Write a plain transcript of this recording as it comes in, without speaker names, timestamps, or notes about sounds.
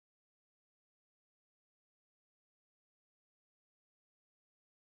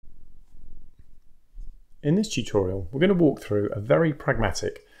In this tutorial, we're going to walk through a very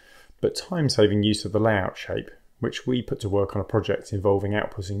pragmatic but time-saving use of the layout shape, which we put to work on a project involving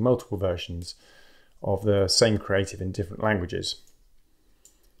outputting multiple versions of the same creative in different languages.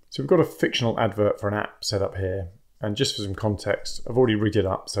 So we've got a fictional advert for an app set up here, and just for some context, I've already rigged it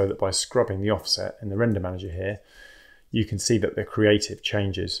up so that by scrubbing the offset in the render manager here, you can see that the creative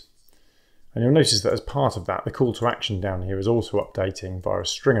changes. And you'll notice that as part of that, the call to action down here is also updating via a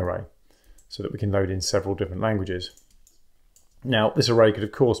string array, so that we can load in several different languages. Now, this array could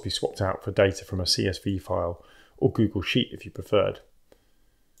of course be swapped out for data from a CSV file or Google Sheet if you preferred.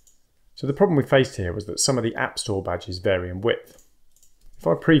 So the problem we faced here was that some of the App Store badges vary in width. If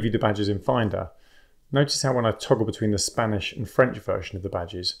I preview the badges in Finder, notice how when I toggle between the Spanish and French version of the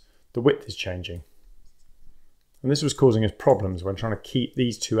badges, the width is changing. And this was causing us problems when trying to keep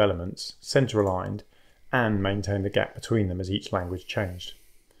these two elements center aligned and maintain the gap between them as each language changed.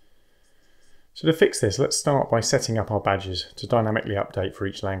 So to fix this, let's start by setting up our badges to dynamically update for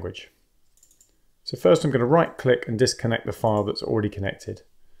each language. So first I'm going to right click and disconnect the file that's already connected.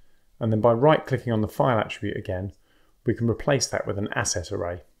 And then by right clicking on the file attribute again, we can replace that with an asset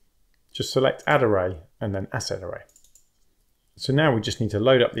array. Just select add array and then asset array. So now we just need to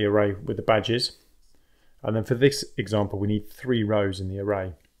load up the array with the badges. And then for this example, we need 3 rows in the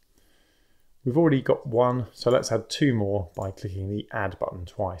array. We've already got 1, so let's add 2 more by clicking the add button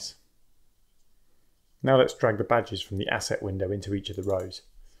twice. Now let's drag the badges from the asset window into each of the rows.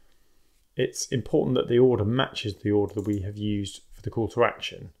 It's important that the order matches the order that we have used for the call to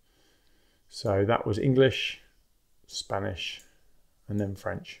action. So that was English, Spanish, and then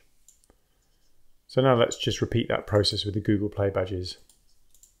French. So now let's just repeat that process with the Google Play badges.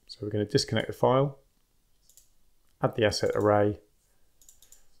 So we're going to disconnect the file, add the asset array,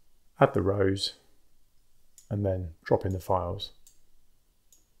 add the rows, and then drop in the files.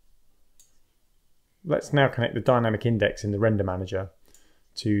 Let's now connect the dynamic index in the render manager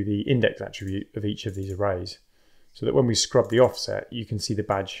to the index attribute of each of these arrays, so that when we scrub the offset, you can see the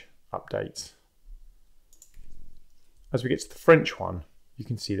badge updates. As we get to the French one, you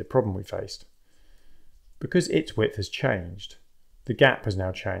can see the problem we faced. Because its width has changed, the gap has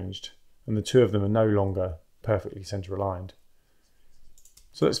now changed, and the two of them are no longer perfectly center aligned.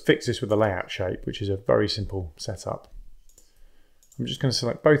 So let's fix this with the layout shape, which is a very simple setup. I'm just going to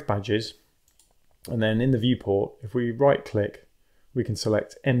select both badges. And then in the viewport, if we right click, we can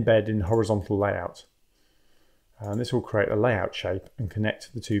select embed in horizontal layout. And this will create a layout shape and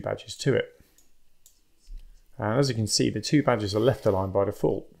connect the two badges to it. And as you can see, the two badges are left aligned by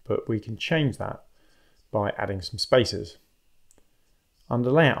default, but we can change that by adding some spacers.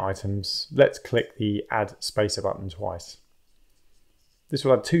 Under layout items, let's click the add spacer button twice. This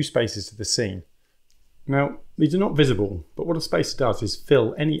will add 2 spaces to the scene. Now, these are not visible, but what a spacer does is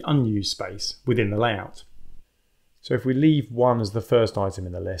fill any unused space within the layout. So if we leave one as the first item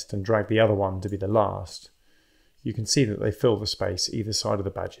in the list and drag the other one to be the last, you can see that they fill the space either side of the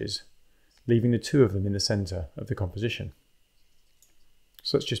badges, leaving the 2 of them in the center of the composition.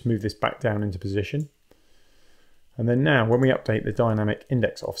 So let's just move this back down into position. And then now, when we update the dynamic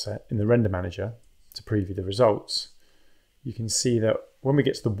index offset in the render manager to preview the results, you can see that when we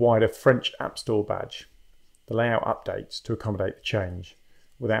get to the wider French App Store badge, the layout updates to accommodate the change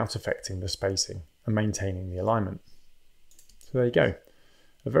without affecting the spacing and maintaining the alignment. So there you go.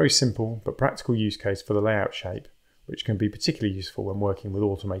 A very simple but practical use case for the layout shape, which can be particularly useful when working with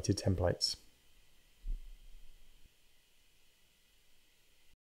automated templates.